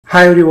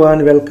Hi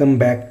everyone, welcome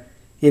back.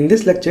 In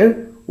this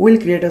lecture, we'll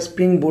create a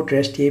Spring Boot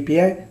REST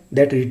API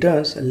that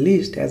returns a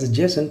list as a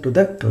JSON to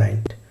the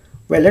client.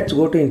 Well, let's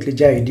go to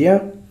IntelliJ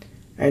IDEA.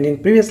 And in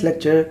previous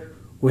lecture,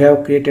 we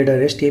have created a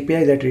REST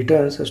API that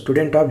returns a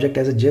student object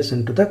as a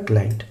JSON to the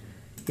client.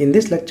 In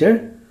this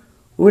lecture,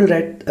 we'll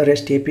write a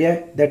REST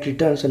API that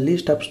returns a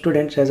list of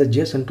students as a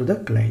JSON to the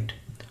client.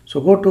 So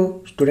go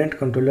to student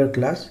controller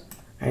class,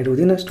 and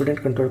within a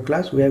student controller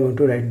class, we are going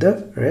to write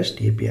the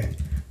REST API.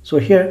 So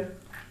here,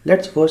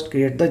 let's first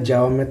create the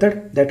Java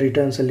method that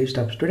returns a list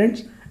of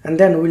students, and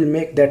then we'll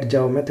make that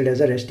Java method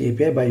as a REST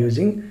API by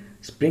using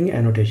Spring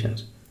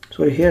annotations.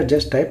 So here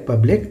just type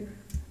public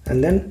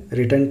and then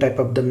return type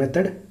of the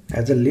method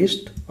as a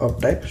list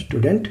of type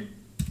student.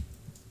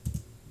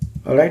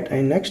 Alright,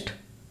 and next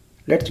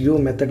let's give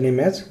method name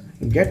as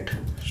get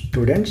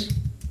students.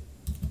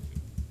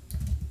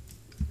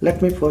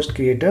 Let me first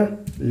create a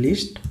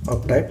list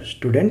of type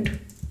student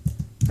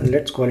and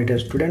let's call it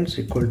as students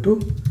equal to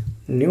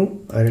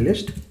new array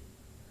list.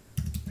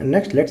 And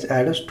next let's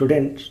add a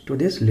student to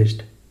this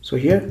list. So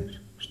here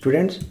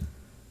students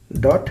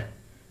dot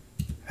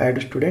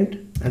add student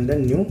and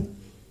then new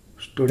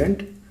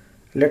student.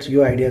 Let's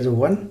give ID as a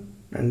 1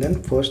 and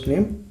then first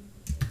name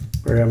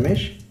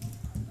Ramesh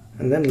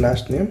and then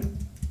last name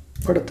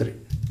Padhatari.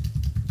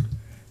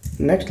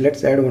 Next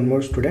let's add one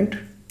more student,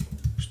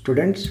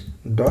 students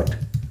dot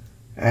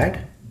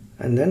add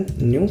and then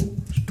new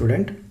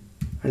student,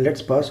 and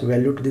let's pass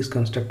value to this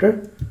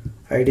constructor,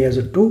 ID as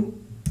a 2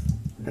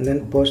 and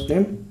then first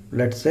name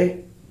let's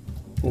say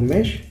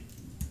Umesh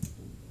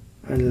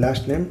and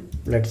last name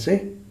let's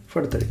say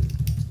Padhatari.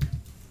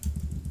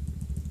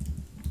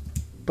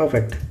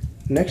 Perfect.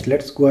 Next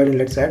let's go ahead and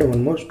let's add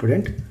one more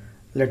student.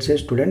 Let's say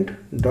student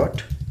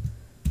dot,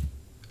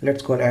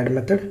 let's call add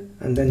method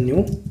and then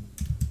new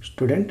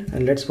student,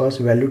 and let's pass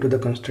value to the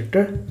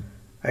constructor,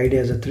 ID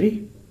as a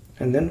 3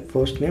 and then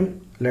first name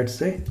let's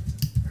say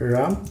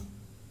Ram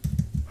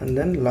and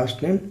then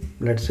last name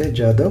let's say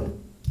Jadhav.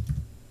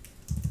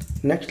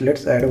 Next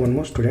let's add one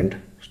more student,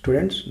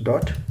 students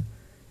dot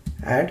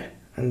add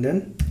and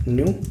then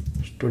new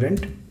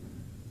student,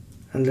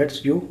 and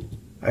let's give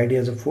ID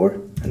as a 4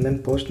 and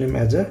then first name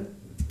as a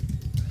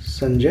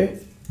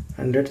Sanjay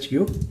and let's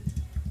give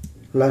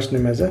last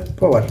name as a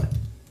Pawar.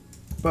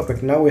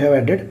 Perfect. Now we have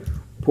added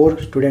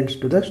 4 students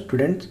to the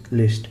students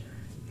list.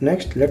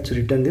 Next let's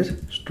return this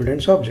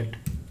students object.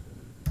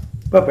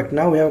 Perfect.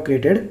 Now we have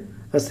created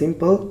a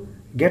simple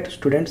get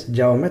students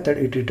Java method.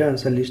 It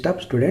returns a list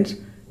of students.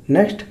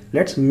 Next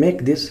let's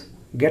make this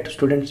get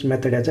students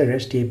method as a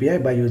REST API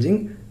by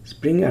using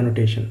Spring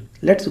annotation.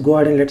 Let's go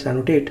ahead and let's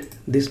annotate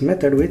this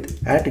method with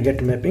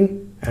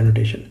 @getMapping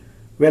annotation.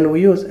 Well,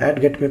 we use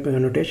 @getMapping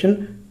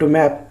annotation to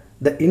map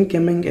the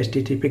incoming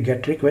HTTP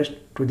GET request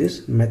to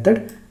this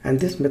method, and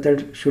this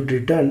method should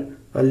return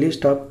a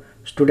list of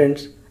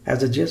students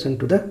as a JSON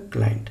to the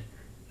client.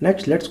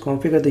 Next let's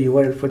configure the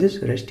URL for this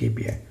REST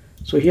API.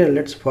 So here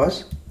let's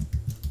pass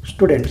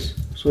students.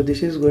 So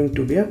this is going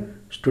to be a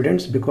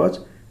students because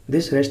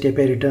this REST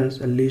API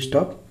returns a list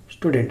of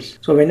students.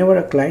 So whenever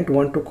a client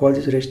want to call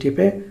this REST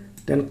API,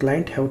 then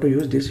client have to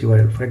use this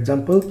URL. For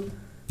example,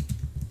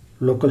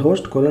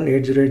 localhost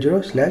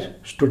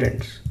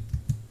 :8080/students.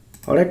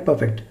 Alright,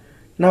 perfect.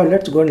 Now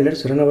let's go and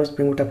let's run our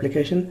Spring Boot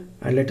application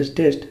and let us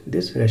test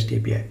this REST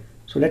API.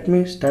 So let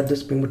me start the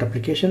Spring Boot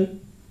application.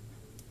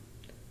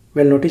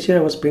 Well, notice here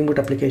our Spring Boot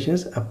application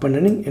is up and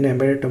running in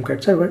embedded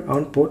Tomcat server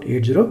on port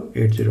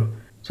 8080.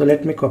 So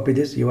let me copy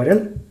this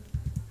URL,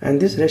 and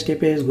this REST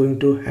API is going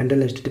to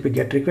handle HTTP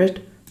GET request.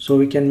 So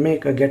we can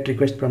make a GET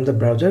request from the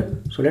browser.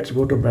 So let's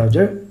go to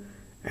browser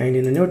and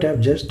in a new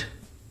tab just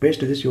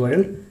paste this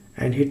URL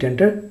and hit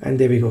enter, and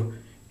there we go.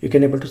 You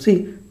can able to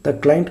see the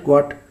client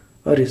got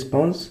a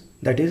response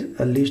that is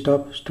a list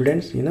of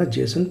students in a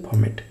JSON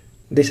format.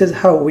 This is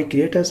how we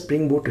create a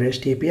Spring Boot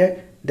REST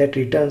API that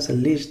returns a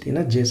list in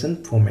a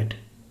JSON format.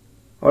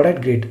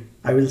 Alright, great.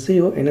 I will see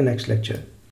you in the next lecture.